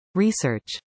Research.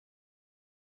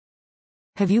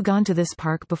 Have you gone to this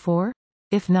park before?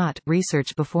 If not,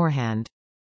 research beforehand.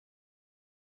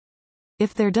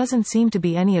 If there doesn't seem to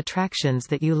be any attractions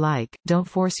that you like, don't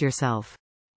force yourself.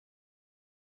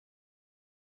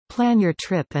 Plan your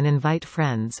trip and invite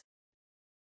friends.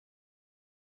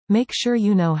 Make sure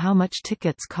you know how much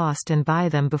tickets cost and buy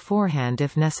them beforehand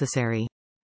if necessary.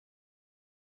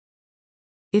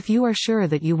 If you are sure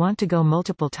that you want to go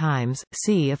multiple times,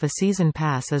 see if a season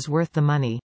pass is worth the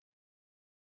money.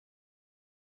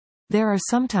 There are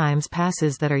sometimes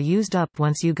passes that are used up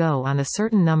once you go on a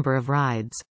certain number of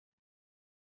rides.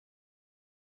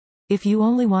 If you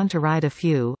only want to ride a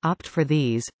few, opt for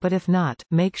these, but if not,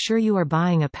 make sure you are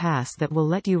buying a pass that will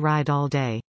let you ride all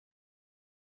day.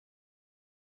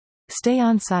 Stay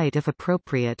on site if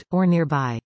appropriate, or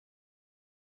nearby.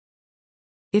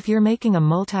 If you're making a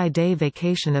multi-day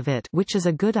vacation of it, which is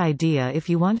a good idea if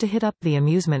you want to hit up the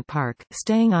amusement park,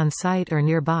 staying on site or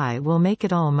nearby will make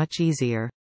it all much easier.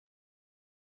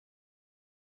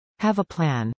 Have a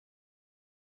plan.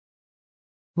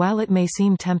 While it may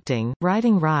seem tempting,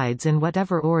 riding rides in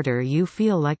whatever order you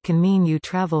feel like can mean you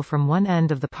travel from one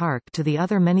end of the park to the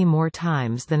other many more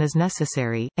times than is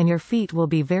necessary, and your feet will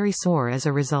be very sore as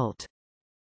a result.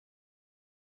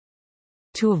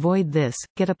 To avoid this,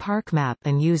 get a park map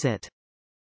and use it.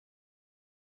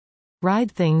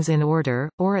 Ride things in order,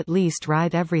 or at least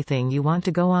ride everything you want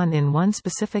to go on in one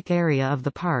specific area of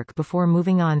the park before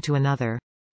moving on to another.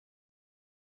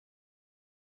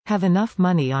 Have enough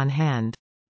money on hand.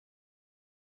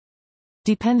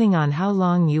 Depending on how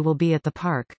long you will be at the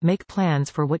park, make plans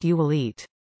for what you will eat.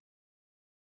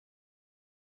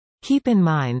 Keep in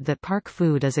mind that park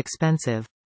food is expensive.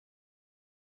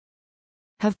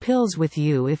 Have pills with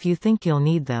you if you think you'll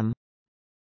need them.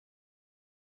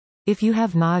 If you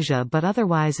have nausea but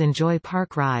otherwise enjoy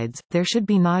park rides, there should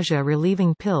be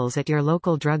nausea-relieving pills at your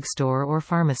local drugstore or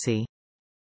pharmacy.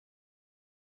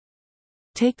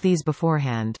 Take these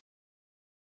beforehand.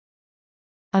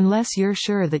 Unless you're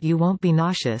sure that you won't be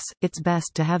nauseous, it's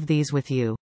best to have these with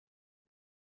you.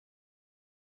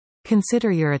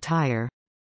 Consider your attire.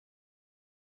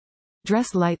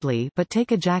 Dress lightly, but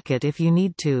take a jacket if you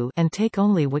need to, and take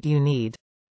only what you need.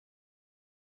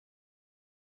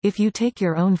 If you take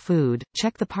your own food,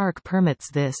 check the park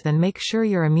permits this and make sure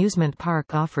your amusement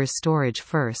park offers storage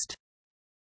first.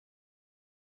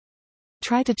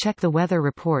 Try to check the weather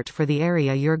report for the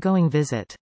area you're going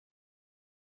visit.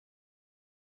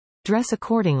 Dress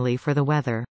accordingly for the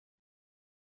weather.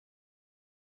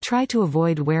 Try to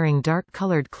avoid wearing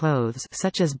dark-colored clothes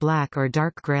such as black or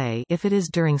dark gray if it is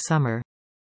during summer.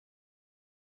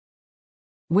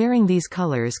 Wearing these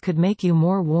colors could make you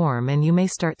more warm and you may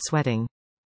start sweating.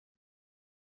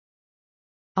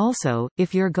 Also,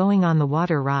 if you're going on the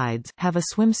water rides, have a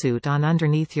swimsuit on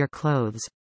underneath your clothes.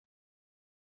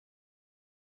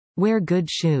 Wear good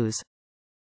shoes.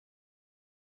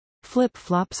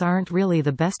 Flip-flops aren't really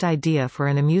the best idea for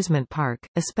an amusement park,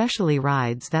 especially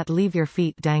rides that leave your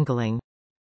feet dangling.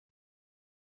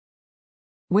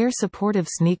 Wear supportive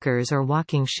sneakers or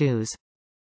walking shoes.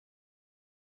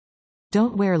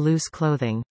 Don't wear loose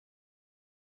clothing.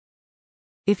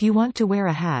 If you want to wear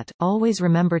a hat, always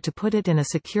remember to put it in a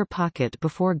secure pocket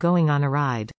before going on a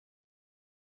ride.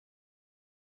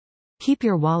 Keep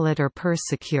your wallet or purse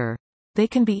secure. They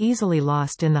can be easily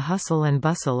lost in the hustle and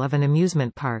bustle of an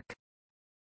amusement park.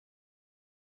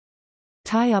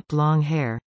 Tie up long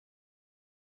hair.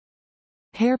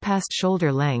 Hair past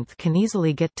shoulder length can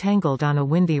easily get tangled on a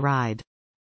windy ride.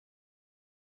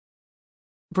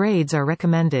 Braids are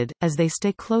recommended, as they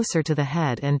stay closer to the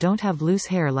head and don't have loose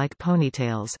hair like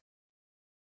ponytails.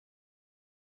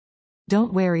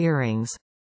 Don't wear earrings.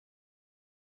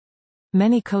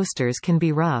 Many coasters can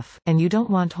be rough, and you don't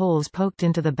want holes poked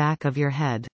into the back of your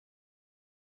head.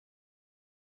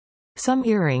 Some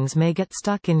earrings may get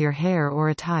stuck in your hair or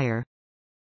attire.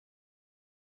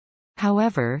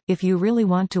 However, if you really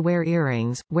want to wear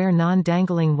earrings, wear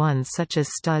non-dangling ones such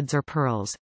as studs or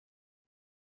pearls.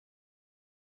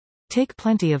 Take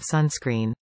plenty of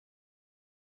sunscreen,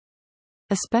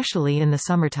 especially in the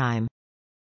summertime.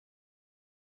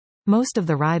 Most of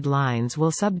the ride lines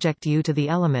will subject you to the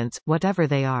elements, whatever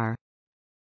they are.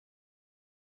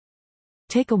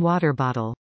 Take a water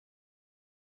bottle.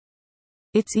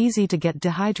 It's easy to get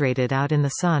dehydrated out in the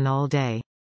sun all day.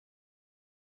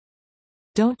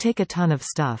 Don't take a ton of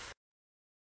stuff.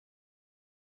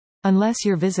 Unless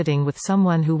you're visiting with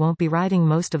someone who won't be riding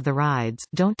most of the rides,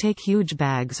 don't take huge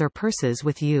bags or purses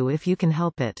with you if you can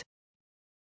help it.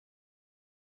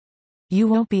 You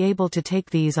won't be able to take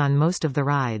these on most of the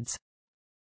rides.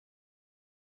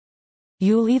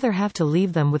 You'll either have to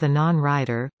leave them with a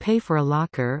non-rider, pay for a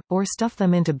locker, or stuff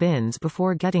them into bins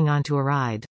before getting onto a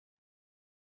ride.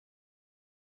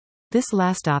 This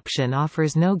last option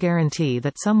offers no guarantee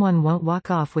that someone won't walk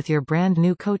off with your brand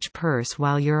new Coach purse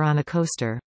while you're on a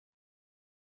coaster.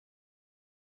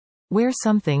 Wear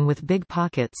something with big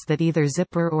pockets that either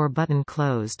zipper or button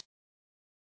closed.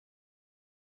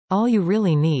 All you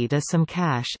really need is some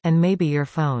cash, and maybe your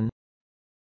phone.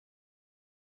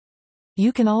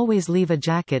 You can always leave a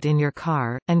jacket in your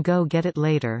car, and go get it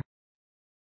later.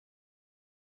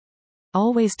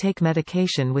 Always take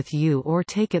medication with you or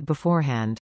take it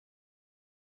beforehand.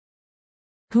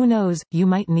 Who knows, you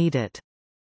might need it.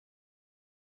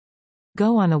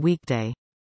 Go on a weekday.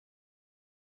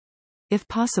 If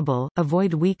possible,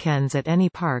 avoid weekends at any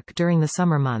park during the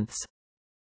summer months.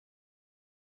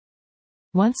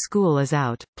 Once school is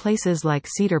out, places like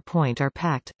Cedar Point are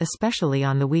packed, especially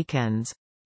on the weekends.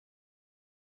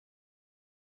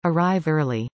 Arrive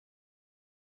early.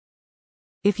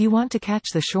 If you want to catch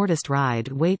the shortest ride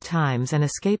wait times and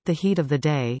escape the heat of the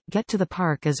day, get to the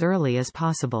park as early as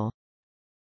possible.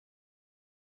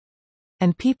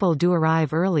 And people do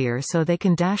arrive earlier so they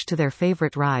can dash to their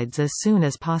favorite rides as soon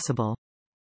as possible.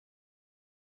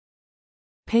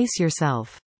 Pace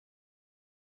yourself.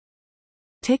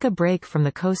 Take a break from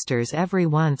the coasters every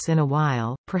once in a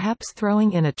while, perhaps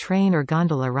throwing in a train or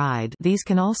gondola ride. These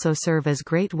can also serve as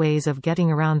great ways of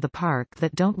getting around the park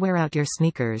that don't wear out your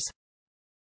sneakers.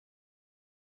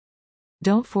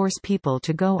 Don't force people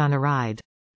to go on a ride.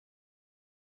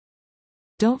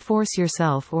 Don't force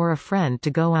yourself or a friend to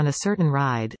go on a certain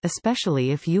ride, especially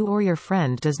if you or your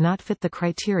friend does not fit the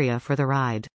criteria for the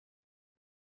ride.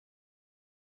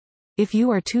 If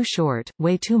you are too short,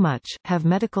 weigh too much, have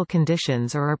medical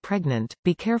conditions or are pregnant,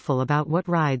 be careful about what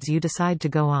rides you decide to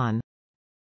go on.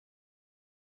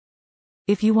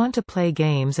 If you want to play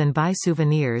games and buy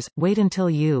souvenirs, wait until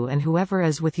you and whoever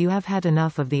is with you have had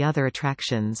enough of the other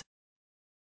attractions.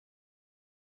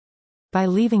 By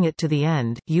leaving it to the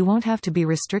end, you won't have to be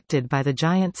restricted by the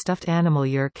giant stuffed animal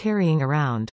you're carrying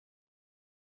around.